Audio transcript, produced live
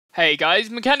Hey guys,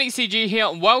 Mechanic CG here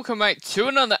and welcome back to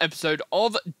another episode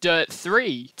of Dirt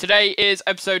 3. Today is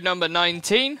episode number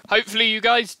 19. Hopefully you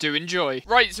guys do enjoy.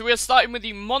 Right, so we're starting with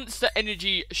the Monster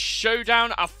Energy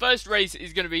Showdown. Our first race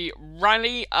is going to be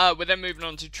Rally. We're then moving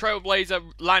on to Trailblazer,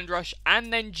 Land Rush,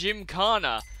 and then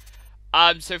Gymkhana.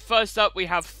 So first up we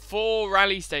have 4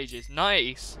 rally stages.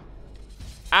 Nice.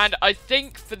 And I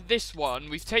think for this one,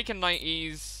 we've taken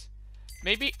 90s.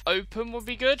 Maybe open would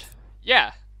be good?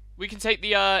 Yeah. We can take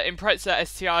the Impreza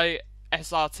STI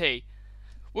SRT.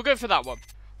 We'll go for that one.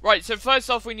 Right, so first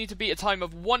off we need to beat a time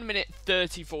of 1 minute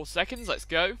 34 seconds. Let's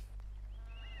go.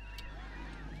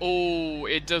 Oh,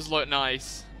 it does look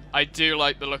nice. I do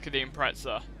like the look of the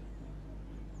Impreza.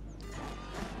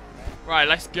 Right,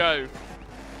 let's go.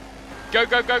 Go,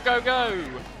 go, go, go, go!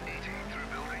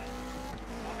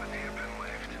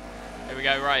 There we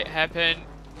go, right, hairpin.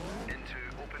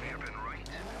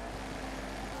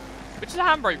 Which is the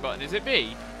handbrake button? Is it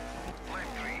B?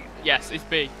 Yes, it's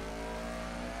B.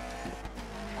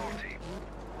 40.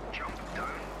 Jump down.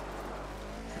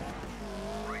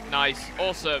 Right Nice,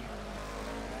 awesome.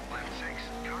 Left 6,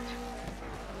 cut.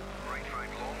 Right 5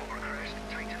 long over crest,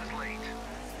 tighten as late.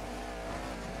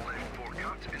 Left 4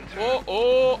 cut into.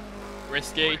 Oh,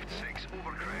 risky. Left 6 over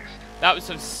crest. That was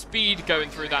some speed going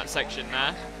through that section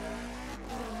there.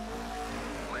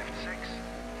 Left 6.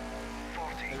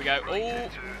 40. There we go. Right Oh.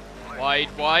 into. Wide,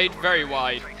 wide, very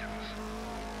wide.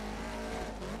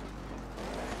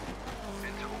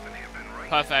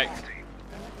 Perfect.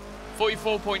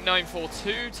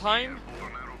 44.942 time. Over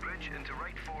narrow bridge into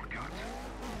right 4 cut.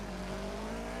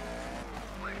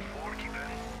 Left 4 keep in.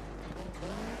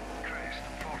 Crest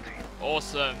 40.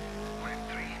 Awesome.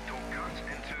 Left 3 don't cut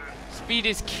into. Speed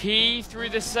is key through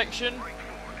this section. Right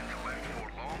 4 into left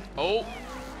 4 long. Oh,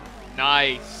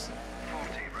 nice. 40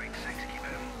 right 6 keep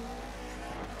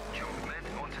in. Jump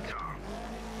mid onto tar.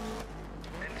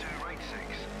 Into right 6.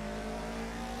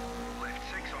 Left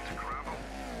 6 onto gravel.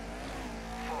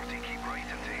 40 keep right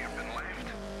into hairpin left.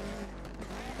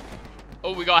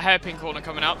 Oh, we got a hairpin corner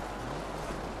coming up.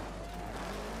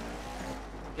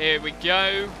 Here we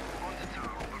go. Onto tar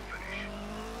over finish.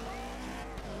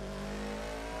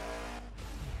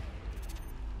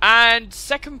 And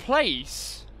second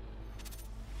place.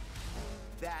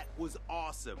 That was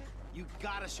awesome. You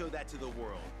gotta show that to the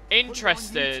world. Put it on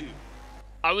Interesting. YouTube.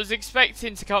 I was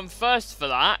expecting to come first for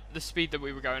that, the speed that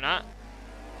we were going at.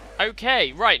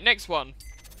 Okay, right, next one.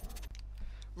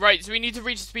 Right, so we need to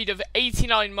reach a speed of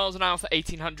 89 miles an hour for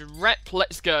 1800 rep.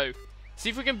 Let's go. See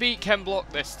if we can beat Ken Block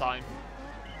this time.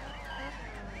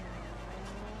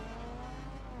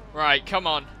 Right, come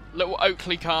on. Little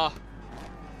Oakley car.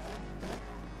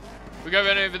 We're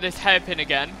going over this hairpin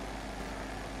again.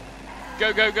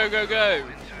 Go, go, go, go, go.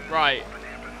 Right. Open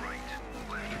hairpin right.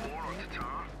 Left 4 onto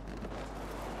tar.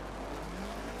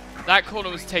 That corner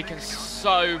was taken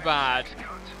so bad.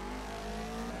 Cut.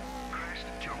 Crest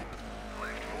jump.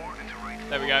 Left 4 into right 4.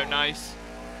 There we go, nice.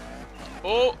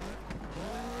 Oh!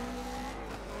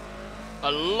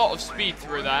 A lot of speed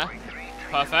through there. Right 3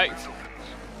 tight Perfect. opens.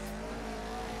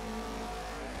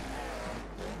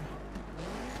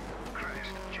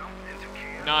 Crest jump into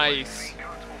care. Nice. Right 3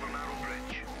 cut over narrow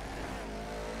bridge.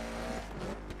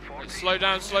 40. Slow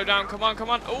down, come on, come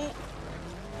on. Oh!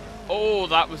 Oh,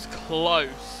 that was close.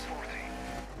 40.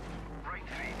 Right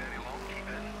 3 very long, keep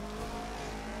in.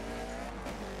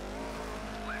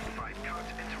 Left 5 cut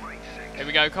into right 6. Here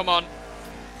we go, come on.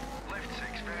 Left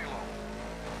 6 very long.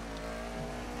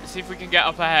 Let's see if we can get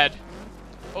up ahead.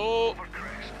 Oh, Over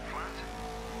crest, flat.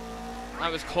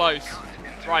 that was close. Cut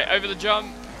into Right, over the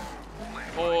jump.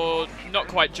 left Or 5 long, not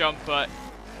quite jump, but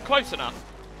close enough.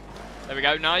 There we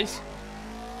go, nice.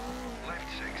 left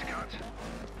 6 cut.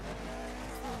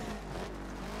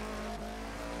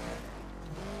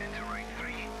 Into right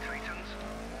 3, tightens.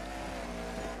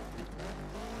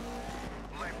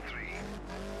 Left 3.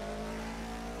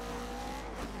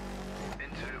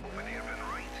 Into open hairpin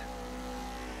right.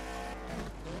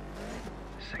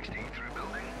 60 through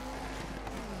building.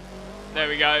 There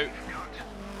we go. Cut.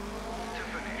 To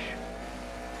finish.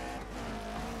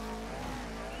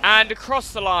 And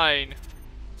across the line.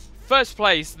 First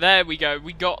place, there we go.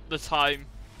 We got the time.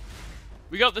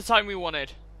 We got the time we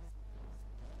wanted.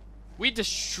 We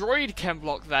destroyed Ken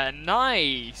Block there.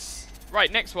 Nice. Right,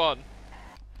 next one.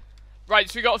 Right,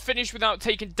 so we got to finish without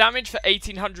taking damage for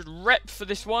 1800 rep for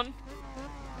this one.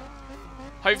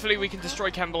 Hopefully we can destroy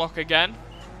Ken Block again.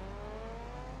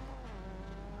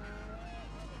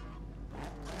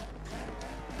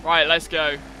 Right, let's go.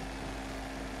 Into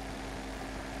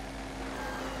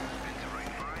right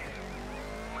 5.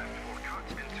 Left 4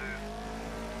 cut into.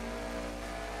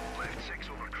 Left 6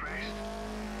 over crest.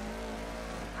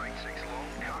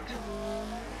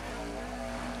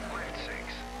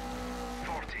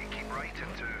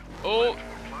 Oh. Left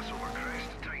 4 plus over crest,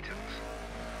 tightens.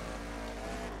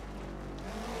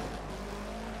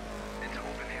 Into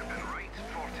open hairpin right,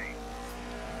 40.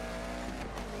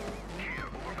 Care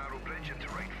over narrow bridge into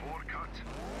right 4, cut.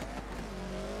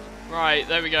 Right,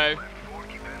 there we go. Left 4,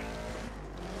 keep in.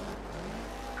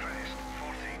 Crest,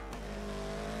 40.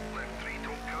 Left 3,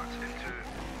 don't cut, into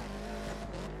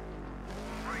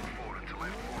right 4, into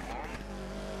left 4 long.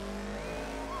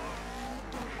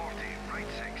 40, right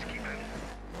 6, keep in.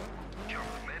 Jump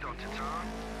mid onto tar.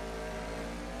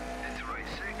 Into right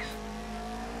 6.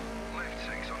 Left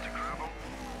 6 onto gravel.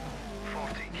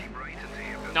 40, keep right into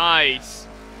hairpin. Nice.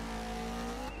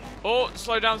 Oh,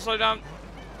 slow down, slow down.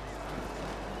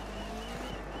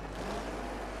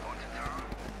 Onto tar.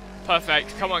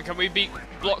 Perfect. Come on, can we beat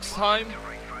Block's time? To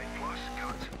right 5 plus,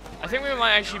 cut. I think we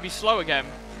might actually be slow again.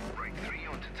 Right 3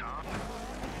 onto tar.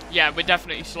 Yeah, we're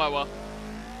definitely slower.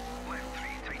 Left 3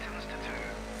 tightens to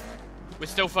 2. We're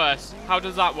still first. How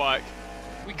does that work?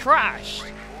 We crashed.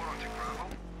 Right 4 onto gravel.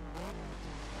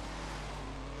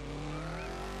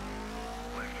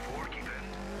 Left 4, keep in.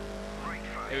 Right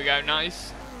 5. Here we go,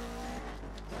 nice.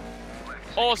 Left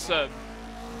 6, Awesome.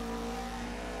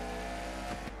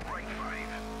 right 5.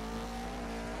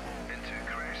 Into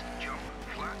crest, jump,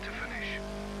 flat to finish.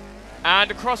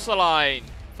 And across the line.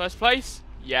 First place?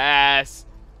 Yes.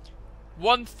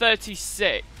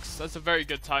 1:36. That's a very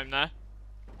good time there.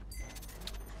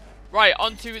 Right,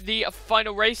 on to the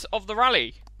final race of the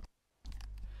rally.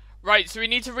 Right, so we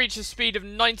need to reach a speed of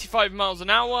 95 miles an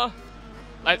hour.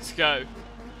 Let's go.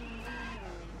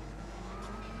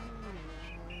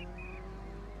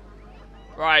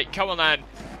 Right, come on then.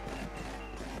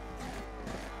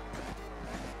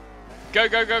 Go,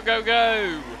 go, go, go,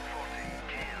 go. 40,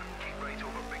 care, keep right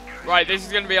over big crest. Right, this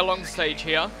is going to be a long stage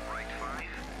here. Right 5.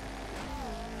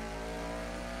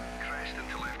 Crest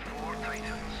into left 4,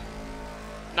 tightens.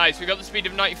 Nice, we got the speed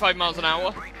of 95 miles an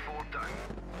hour. Right 4 down.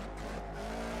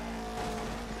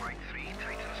 Right 3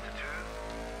 tightens to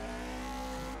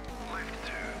 2. Left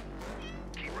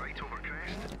 2. Keep right over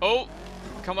crest. Oh,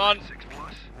 come on. 6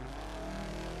 plus.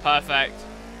 Perfect.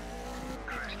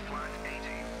 Crest flat 80.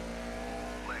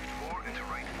 Left 4 into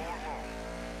right 4 long.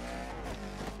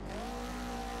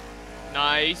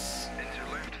 Nice.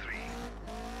 Into left 3.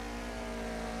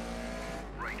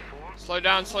 Right 4. Slow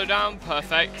down.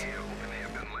 Perfect. Care, open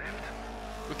hairpin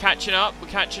left. We're catching up, we're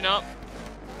catching up.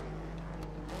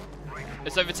 Right 4.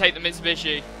 Let's overtake the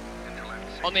Mitsubishi. Into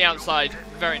left 6. On the outside.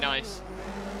 Very nice.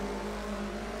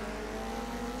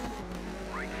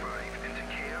 Right 5 into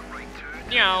care, right 2.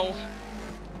 Meow. tightens.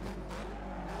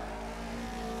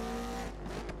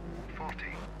 40.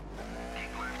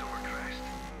 Keep left over crest.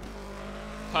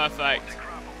 Perfect. Onto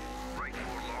gravel. Right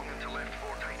 4 long into left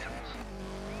 4 tightens.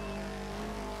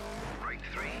 Right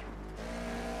 3.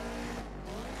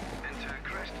 Into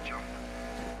crest jump.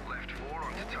 Left 4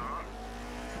 onto tar.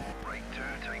 Right 2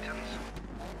 tightens.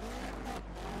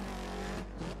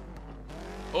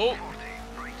 Oh, 40.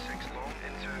 Right 6 long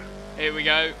into here we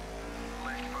go.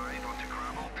 left 5 onto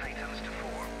gravel. Tightens to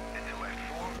 4. Into left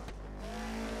 4.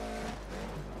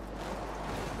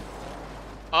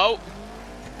 Oh.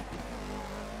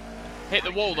 Hit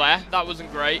the wall there. That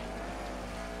wasn't great.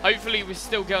 Hopefully we're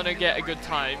still going to get a good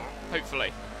time.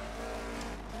 Hopefully.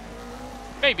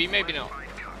 Maybe, maybe not. 5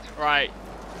 cut. Right.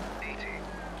 80.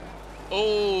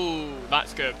 Oh,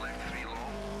 that's good. Left 3 long.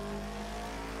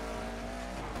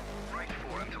 Right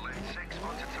 4 into left 6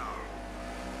 onto tar.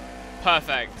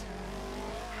 Perfect.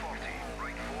 40.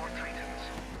 Right 4 tightens.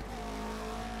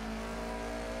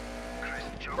 Crest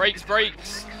jump. Brakes, into left brakes.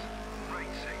 6. Right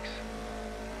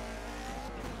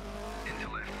 6. Into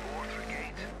left 4 through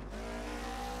gate.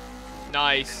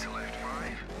 Nice. Into left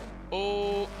 5.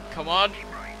 Oh, come on.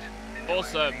 Keep right. Into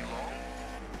Awesome. left 3 long.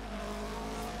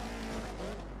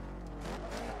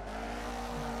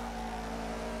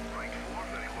 Right 4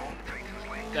 very long. Tightens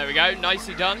late. There we go.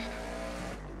 Nicely done.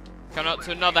 Coming up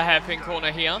to another hairpin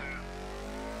corner here.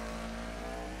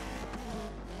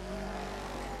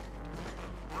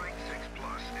 Right 6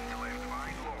 plus into left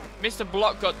 5 long. Mr.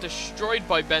 Block got destroyed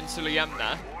by Ben Sulliam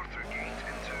there. 4 through gate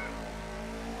into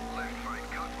left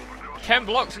 5 cut over cross. Ken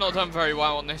Block's not done very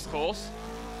well on this course.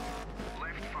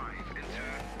 Left 5 into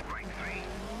right 3.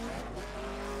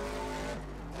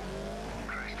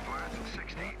 Crest flat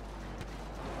 60.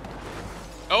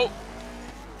 Oh,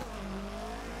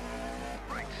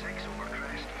 Right 6 over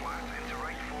crest flat into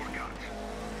right 4 cut.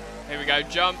 here we go.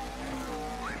 Jump.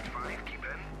 Left 5 keep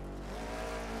in.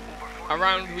 Over 40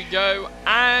 Around we go.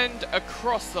 And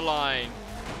across the line.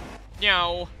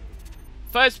 Meow.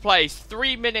 First place.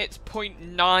 3 minutes,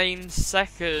 0.9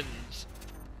 seconds.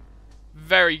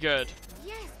 Very good.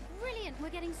 Yes, brilliant We're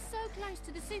getting so close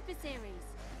to the Super Series.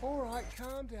 All right,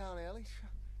 calm down, Ellie.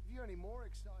 If you're any more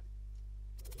excited...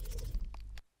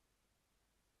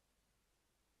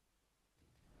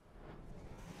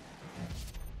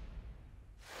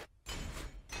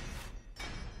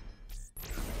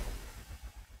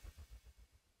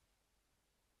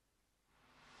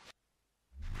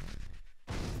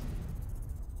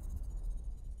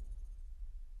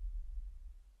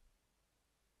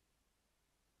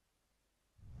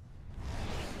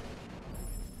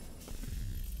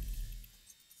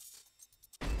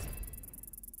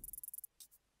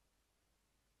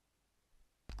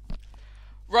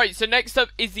 Right, so next up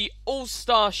is the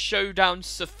All-Star Showdown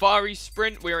Safari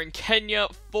Sprint. We're in Kenya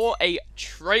for a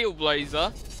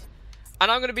Trailblazer. And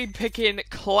I'm going to be picking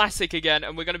Classic again,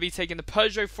 and we're going to be taking the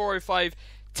Peugeot 405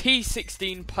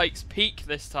 T16 Pikes Peak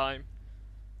this time.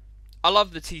 I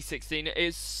love the T16, it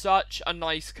is such a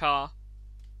nice car.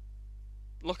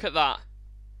 Look at that.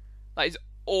 That is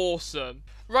awesome.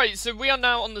 Right, so we are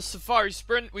now on the Safari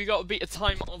Sprint. We got to beat a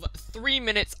time of 3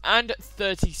 minutes and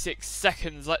 36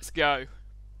 seconds. Let's go.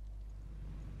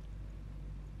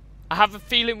 I have a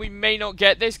feeling we may not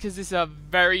get this because this is a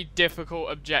very difficult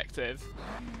objective.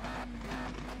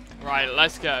 Right,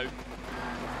 let's go.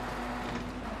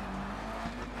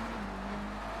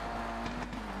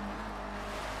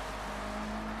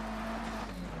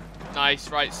 Nice,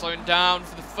 right, slowing down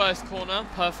for the first corner.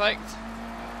 Perfect.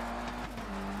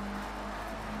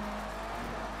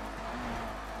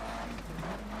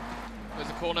 There's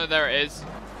a corner, there it is.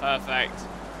 Perfect.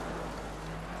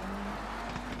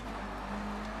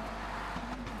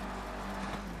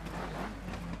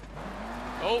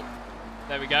 Oh,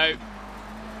 there we go.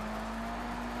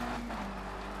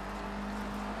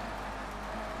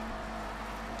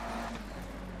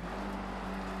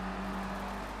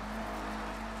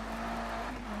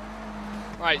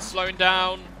 Right, slowing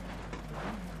down.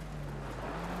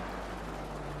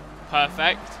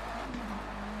 Perfect.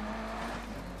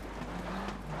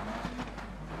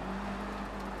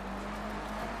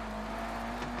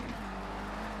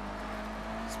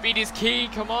 Speed is key,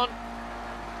 come on.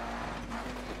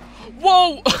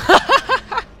 Whoa!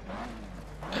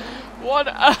 What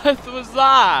on earth was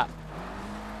that?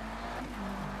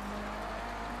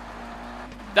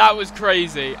 That was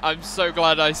crazy. I'm so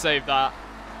glad I saved that.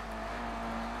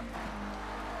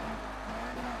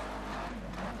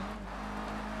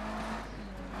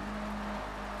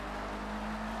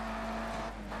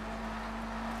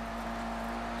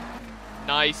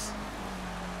 Nice.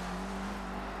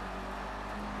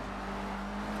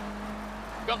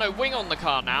 Got no wing on the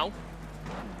car now.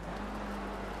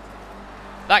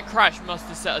 That crash must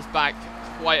have set us back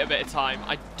quite a bit of time.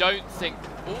 I don't think...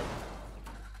 Ooh.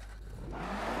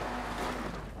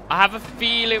 I have a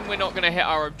feeling we're not going to hit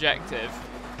our objective.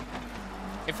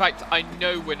 In fact, I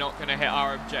know we're not going to hit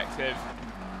our objective.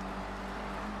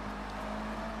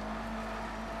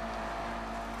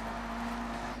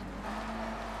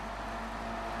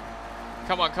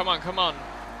 Come on, come on, come on.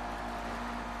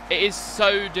 It is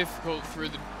so difficult through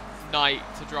the night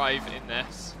to drive in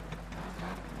this.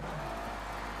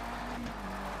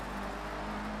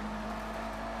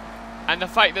 And the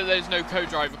fact that there's no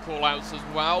co-driver callouts as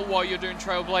well while you're doing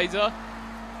Trailblazer.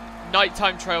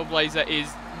 Nighttime Trailblazer is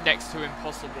next to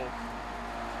impossible.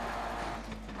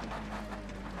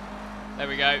 There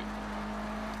we go.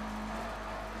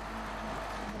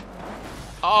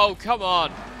 Oh, come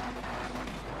on.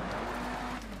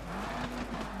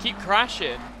 Keep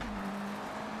crashing.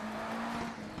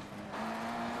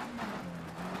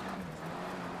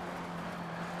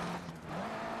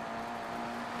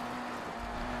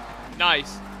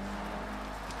 Nice.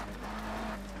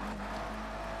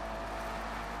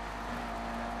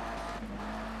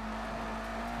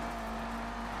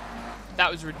 That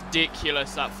was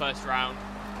ridiculous, that first round.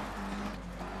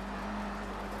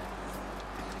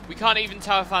 We can't even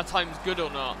tell if our time's good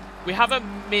or not. We have a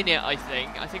minute, I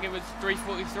think. I think it was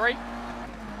 3:43.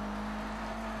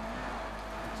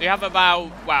 So you have about,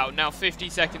 wow, now 50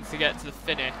 seconds to get to the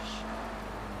finish.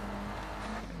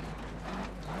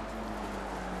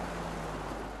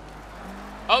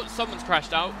 Oh, someone's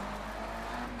crashed out.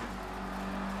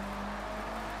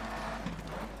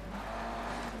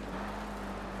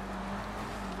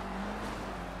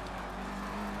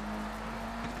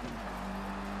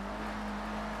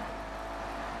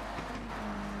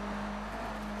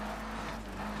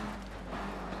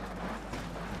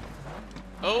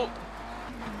 Oh.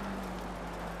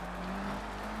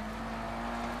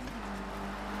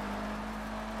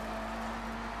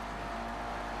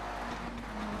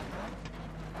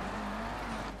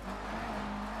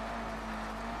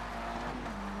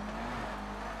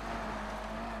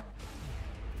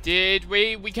 Did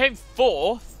we? We came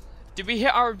 4th. Did we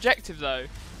hit our objective though?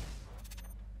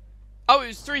 Oh, it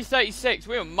was 3:36.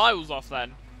 We were miles off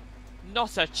then.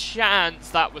 Not a chance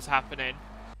that was happening.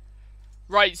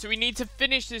 Right, so we need to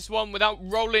finish this one without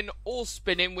rolling or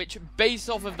spinning, which based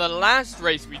off of the last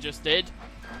race we just did,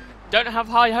 don't have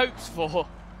high hopes for.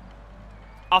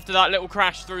 After that little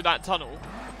crash through that tunnel.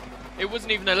 It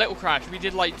wasn't even a little crash. We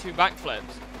did like 2 backflips.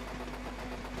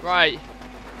 Right.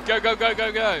 Go, go, go,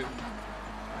 go, go.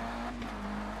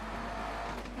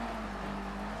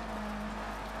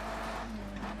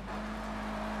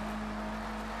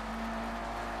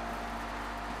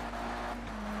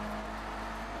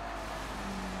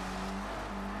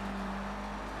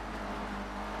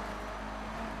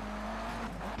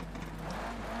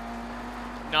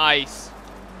 Nice.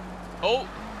 Oh.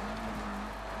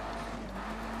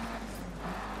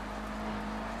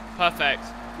 Perfect.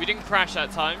 We didn't crash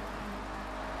that time.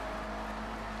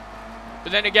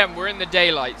 But then again, we're in the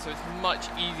daylight, so it's much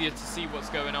easier to see what's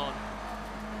going on.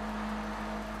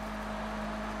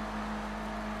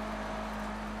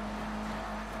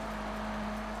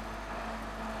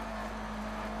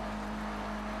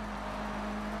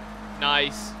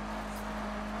 Nice.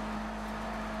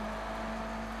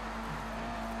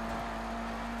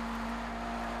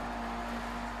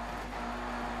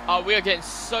 Oh, we are getting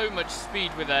so much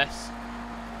speed with this.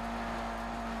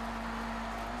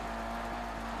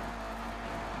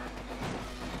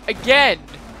 Again!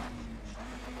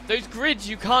 Those grids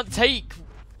you can't take.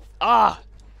 Ah!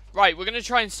 Right, we're going to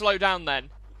try and slow down then.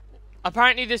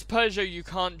 Apparently this Peugeot you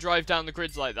can't drive down the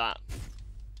grids like that.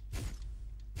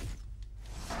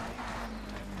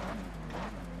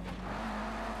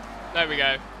 There we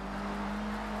go.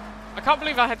 I can't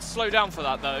believe I had to slow down for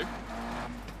that though.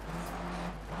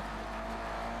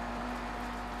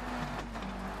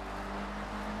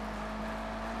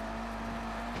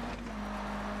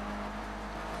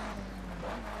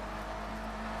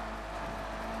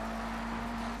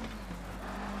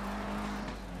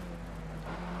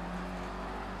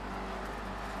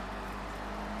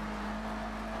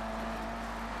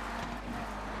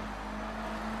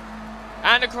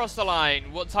 And across the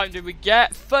line. What time did we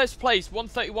get? First place,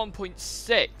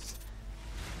 131.6.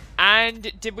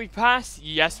 And did we pass?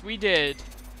 Yes, we did.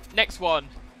 Next one.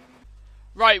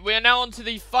 Right, we are now on to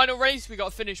the final race. We got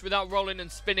to finish without rolling and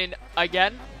spinning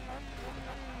again.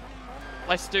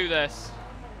 Let's do this.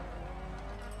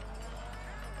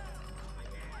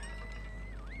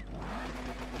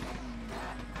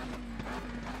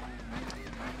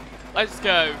 Let's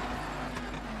go.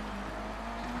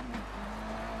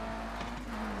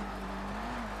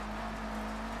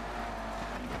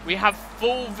 We have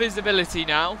full visibility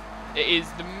now. It is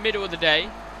the middle of the day.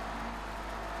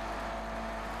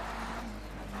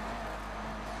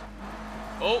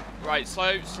 Oh, right,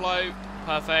 slow, slow.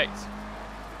 Perfect.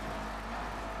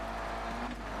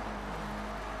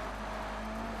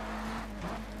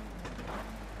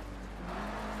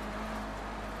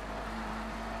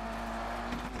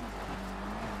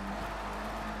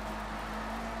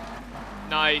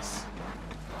 Nice.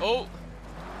 Oh.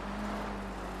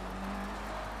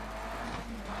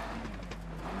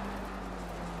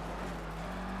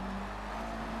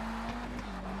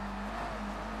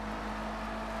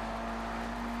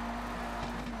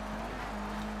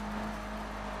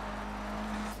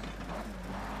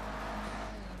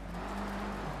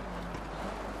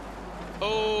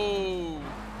 Oh.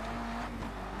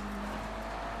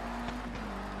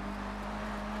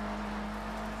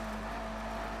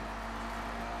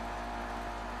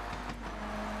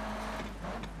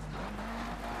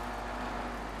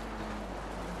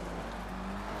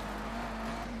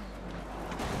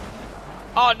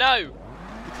 Oh no!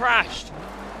 We crashed.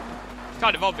 It's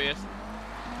kind of obvious.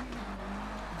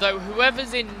 Though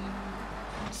whoever's in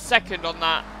second on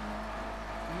that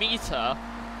meter,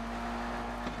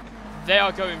 they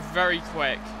are going very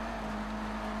quick.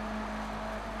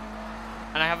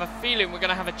 And I have a feeling we're going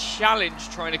to have a challenge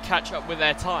trying to catch up with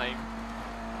their time.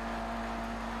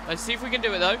 Let's see if we can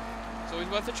do it though. It's always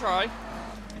worth a try. Here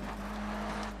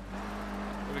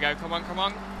we go, come on, come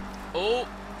on. Oh.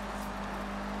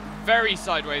 Very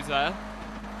sideways there.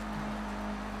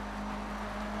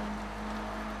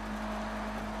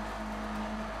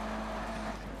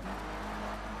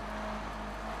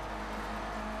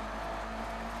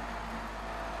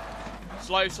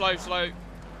 Slow, slow, slow.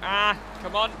 Ah,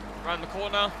 come on. Round the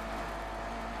corner.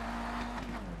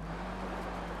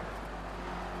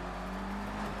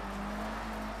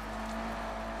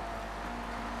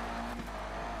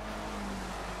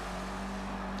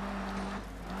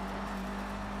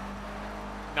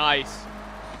 Nice.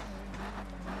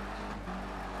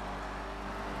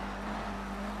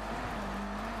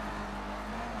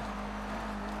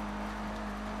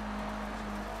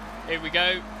 Here we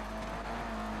go.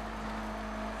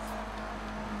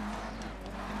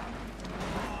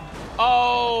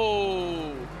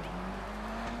 Oh!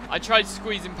 I tried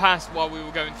squeezing past while we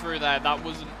were going through there. That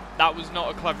was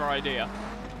not a clever idea.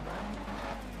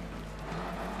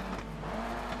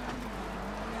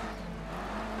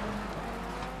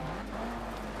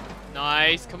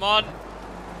 Nice, come on.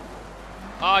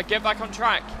 Ah, get back on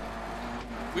track.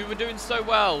 We were doing so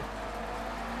well.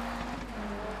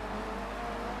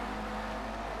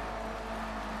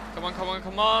 Come on, come on,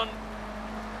 come on.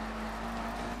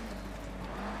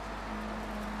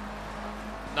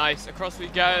 Nice, across we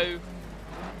go.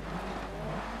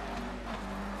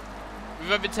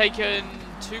 We've overtaken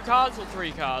 2 cars or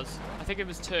 3 cars? I think it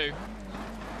was 2.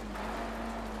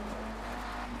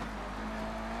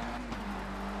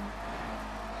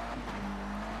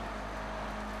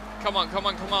 Come on, come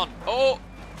on, come on. Oh!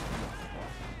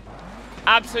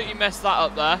 Absolutely messed that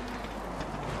up there.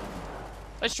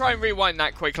 Let's try and rewind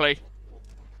that quickly.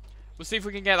 We'll see if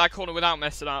we can get that corner without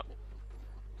messing up.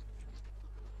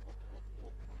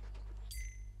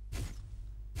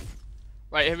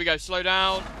 Right, here we go. Slow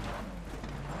down.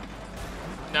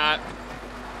 Nah.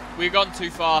 We've gone too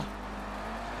far.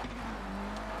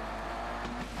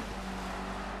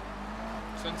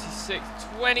 26,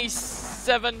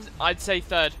 27, I'd say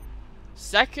 3rd.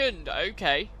 2nd,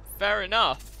 okay. Fair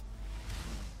enough.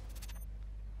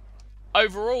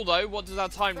 Overall, though, what does our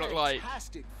time look like?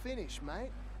 Fantastic finish,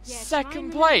 mate. Yeah,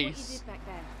 2nd place.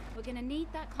 We're gonna need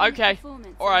that kind of Okay.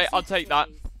 performance All in right, the I'll Super take that.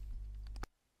 Series.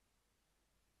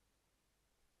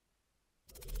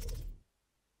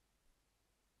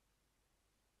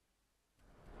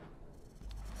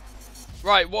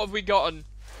 Right, what have we gotten?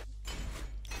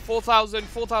 4,000,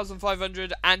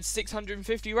 4,500, and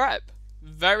 650 rep.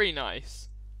 Very nice.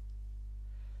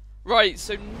 Right,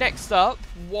 so next up,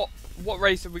 what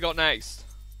race have we got next?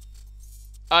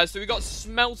 So we got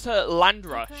Smelter Land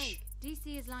Rush. Craig,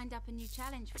 DC has lined up a new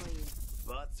challenge for you.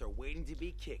 Butts are waiting to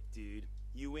be kicked, dude.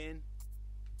 You in?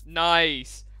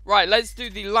 Nice. Right, let's do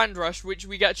the Land Rush, which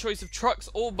we get a choice of trucks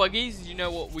or buggies. You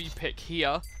know what we pick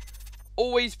here.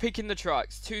 Always picking the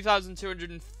trucks.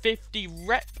 2,250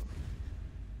 rep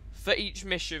for each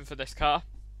mission for this car.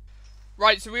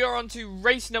 Right, so we are on to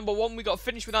race number 1. We got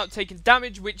finished without taking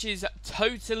damage, which is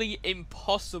totally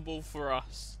impossible for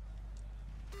us.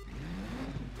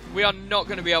 We are not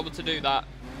going to be able to do that.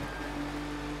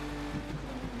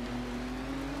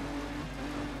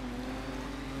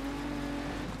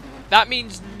 That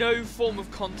means no form of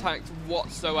contact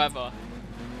whatsoever.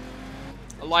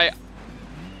 Like,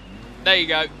 there you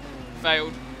go.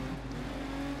 Failed.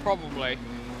 Probably.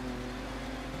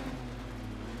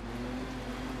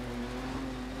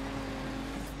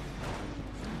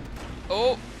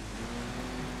 Oh.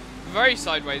 Very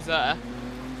sideways there.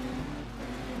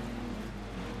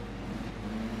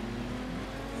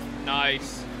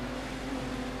 Nice.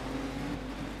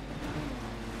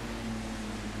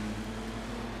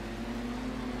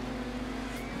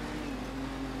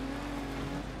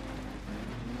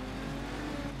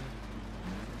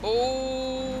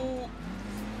 Oh,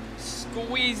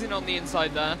 squeezing on the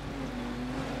inside there.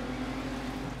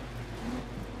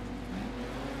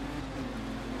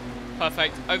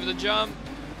 Perfect. Over the jump.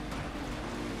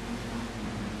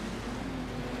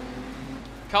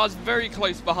 Car's very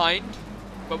close behind,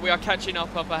 but we are catching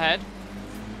up ahead.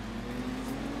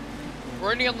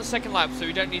 We're only on the 2nd lap, so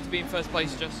we don't need to be in 1st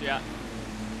place just yet.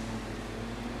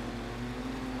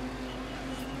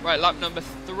 Right, lap number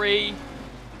 3.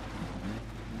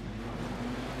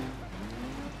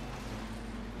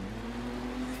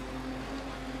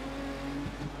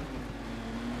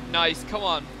 Nice, come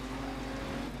on.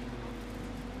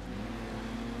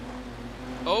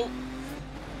 Oh.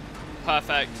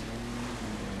 Perfect.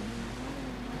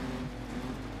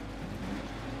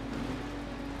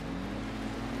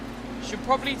 Should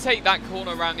probably take that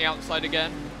corner around the outside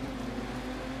again.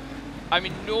 I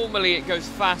mean, normally it goes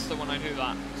faster when I do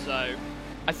that, so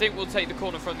I think we'll take the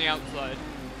corner from the outside.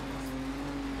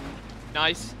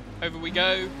 Nice. Over we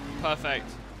go. Perfect.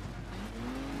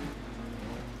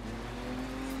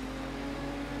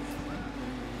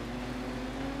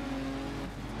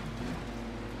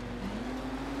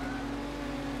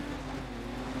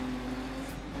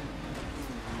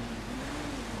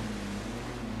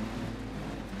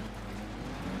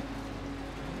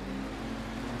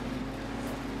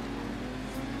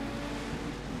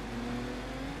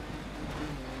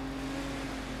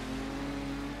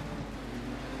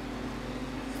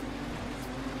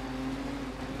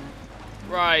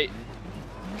 Right.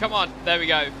 Come on. There we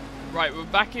go. Right, we're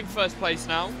back in 1st place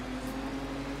now.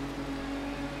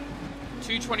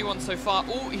 221 so far.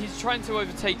 Oh, he's trying to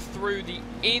overtake through the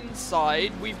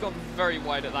inside. We've gone very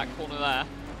wide at that corner there.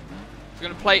 We're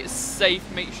going to play it safe,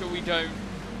 make sure we don't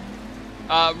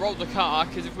roll the car,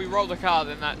 because if we roll the car,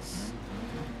 then that's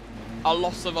a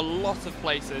loss of a lot of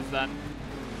places then.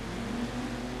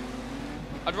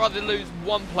 I'd rather lose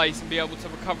one place and be able to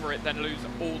recover it than lose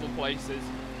all the places.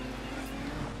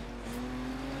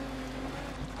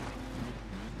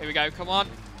 Here we go, come on.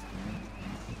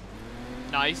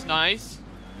 Nice, nice.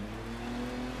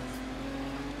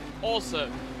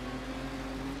 Awesome.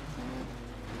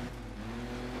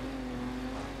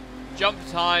 Jump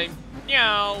time.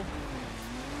 Meow.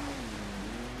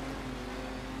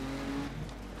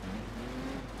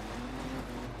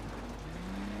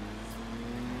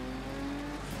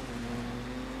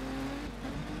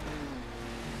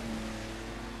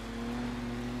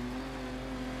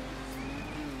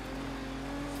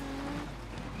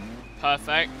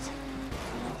 Perfect.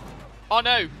 Oh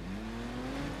no!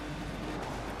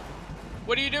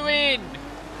 What are you doing?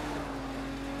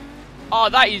 Oh,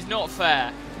 that is not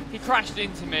fair. He crashed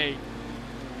into me.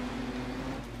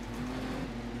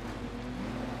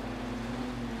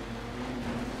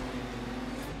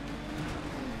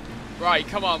 Right,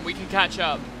 come on, we can catch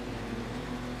up.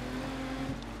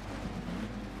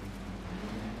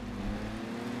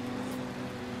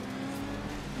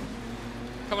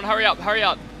 Come on, hurry up, hurry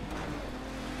up.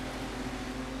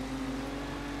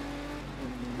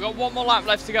 We've got one more lap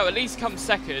left to go. At least come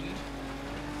second.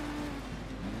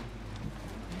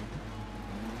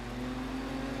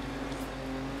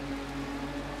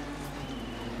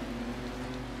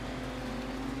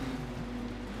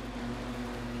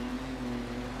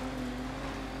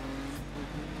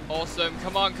 Awesome.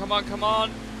 Come on, come on, come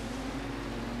on.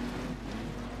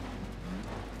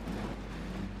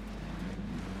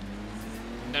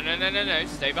 No, no, no, no, no.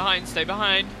 Stay behind, stay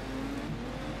behind.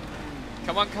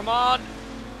 Come on, come on.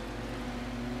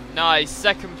 Nice,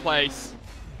 second place.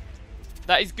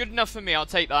 That is good enough for me, I'll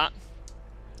take that.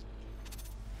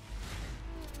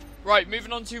 Right,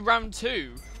 moving on to round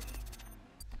 2.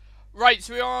 Right,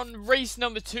 so we are on race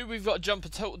number 2. We've got to jump a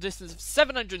total distance of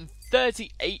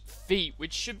 738 feet,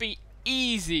 which should be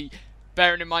easy,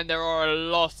 bearing in mind there are a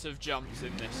lot of jumps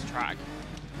in this track.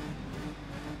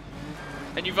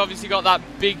 And you've obviously got that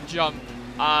big jump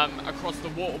across the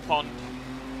water pond,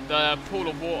 the pool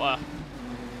of water.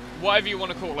 Whatever you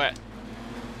want to call it.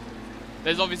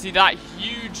 There's obviously that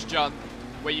huge jump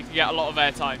where you can get a lot of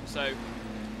airtime, so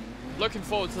looking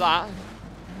forward to that.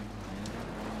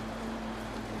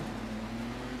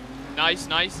 Nice,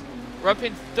 nice. We're up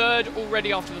in third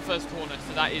already after the first corner,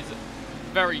 so that is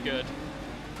very good.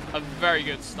 A very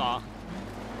good start.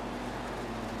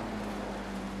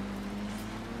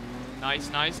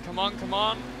 Nice, nice. Come on, come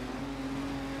on.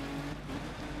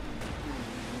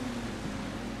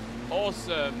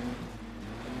 Awesome.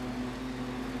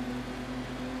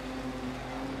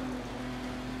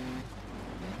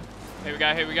 Here we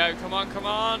go, here we go. Come on, come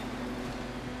on.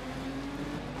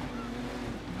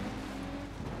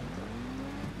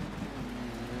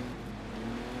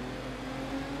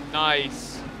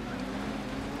 Nice.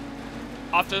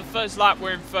 After the first lap,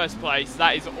 we're in first place.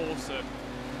 That is awesome.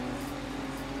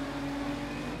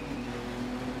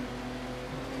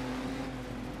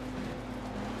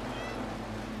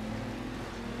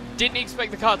 Didn't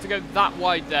expect the car to go that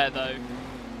wide there, though.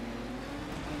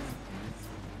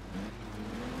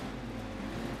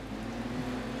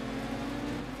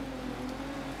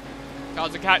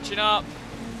 Cars are catching up.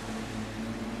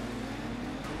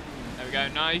 There we go,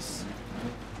 nice.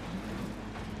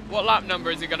 What lap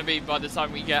number is it going to be by the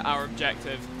time we get our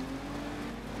objective?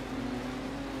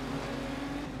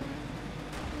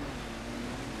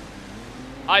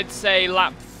 I'd say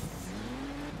I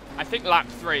think lap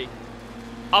 3.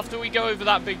 After we go over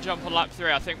that big jump on lap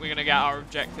 3, I think we're going to get our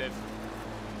objective.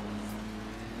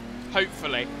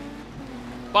 Hopefully.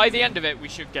 By the end of it, we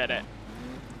should get it.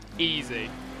 Easy.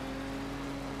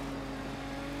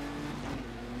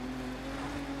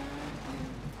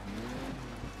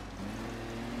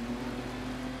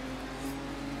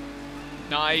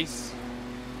 Nice.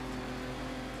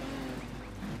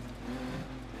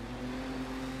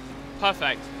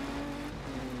 Perfect.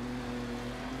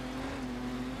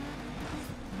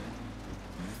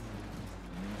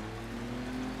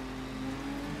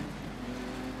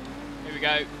 Here we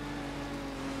go.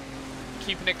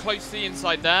 Keeping it close to the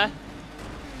inside there.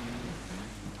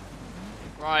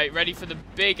 Right, ready for the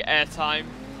big airtime.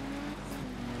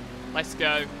 Let's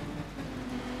go.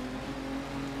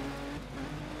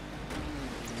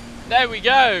 There we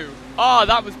go. Oh,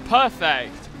 that was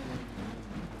perfect.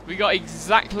 We got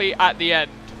exactly at the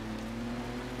end.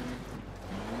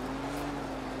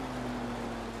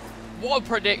 What a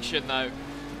prediction, though.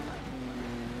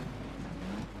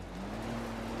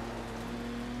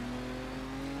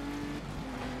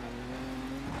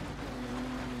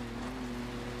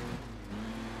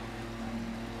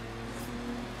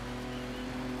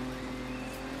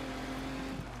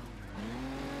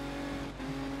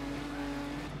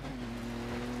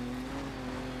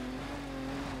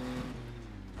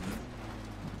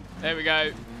 There we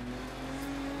go.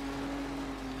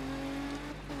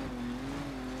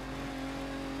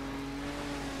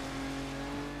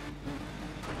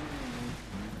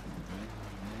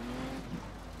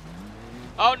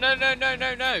 Oh, no, no, no,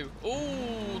 no, no.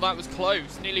 Ooh, that was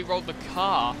close. Nearly rolled the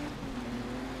car.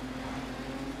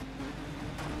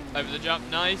 Over the jump,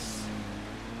 nice.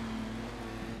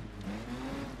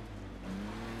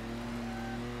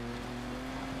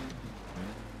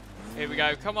 Here we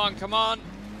go. Come on, come on.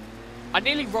 I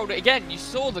nearly rolled it again. You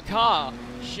saw the car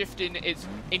shifting its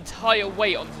entire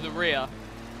weight onto the rear.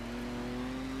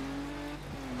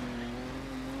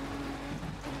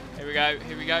 Here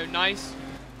we go, nice.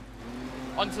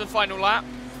 Onto the final lap.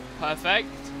 Perfect.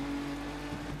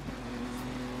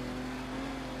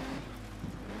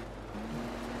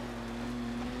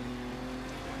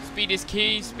 Speed is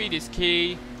key, speed is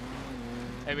key.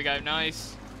 There we go,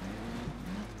 nice.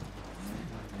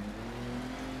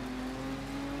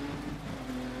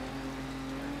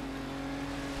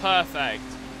 Perfect.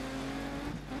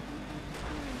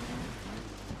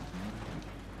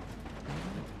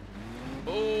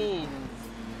 Ooh.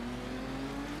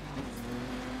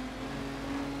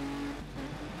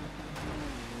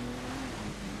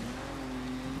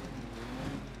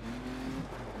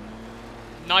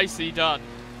 Nicely done.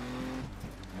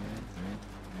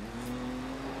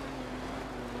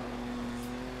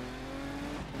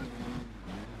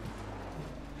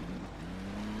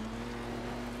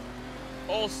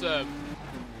 Awesome.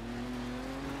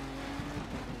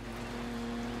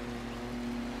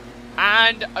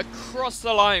 And across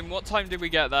the line. What time did we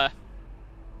get there?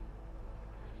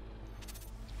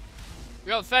 We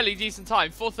got a fairly decent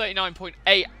time.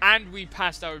 4:39.8, and we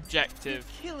passed our objective.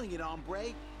 You're killing it,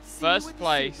 hombre. First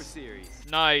place.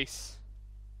 Nice.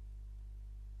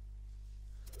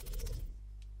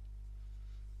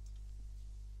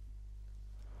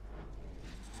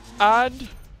 And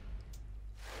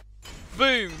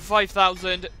boom,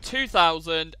 5,000,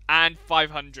 2,000, and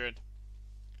 500.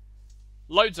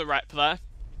 Loads of rep there.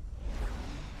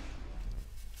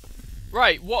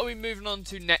 Right, what are we moving on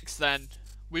to next then?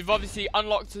 We've obviously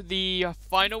unlocked the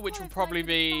final, which will probably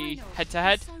be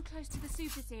head-to-head. So close to the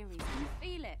Super Series. Can you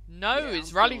feel it? No, Yeah,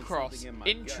 it's I'm feeling Rallycross. something in my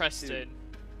gut, Interesting. too.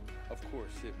 Of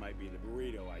course, it might be the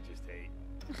burrito I just ate.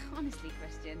 Honestly,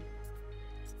 Christian.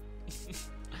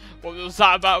 What was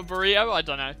that about a burrito? I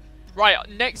don't know. Right,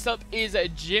 next up is a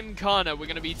Gymkhana. We're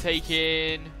going to be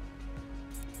taking...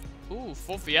 Ooh,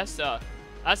 Ford Fiesta.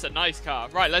 That's a nice car.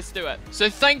 Right, let's do it. So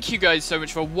thank you guys so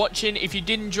much for watching. If you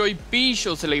did enjoy, be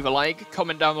sure to leave a like,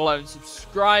 comment down below, and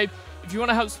subscribe. If you want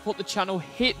to help support the channel,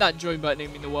 hit that join button.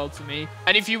 It means the world to me.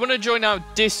 And if you want to join our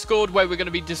Discord, where we're going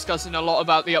to be discussing a lot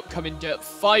about the upcoming Dirt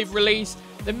 5 release,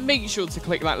 then make sure to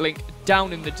click that link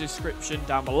down in the description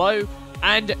down below.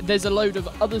 And there's a load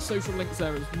of other social links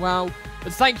there as well.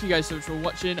 But thank you guys so much for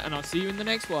watching, and I'll see you in the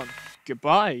next one.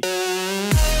 Goodbye.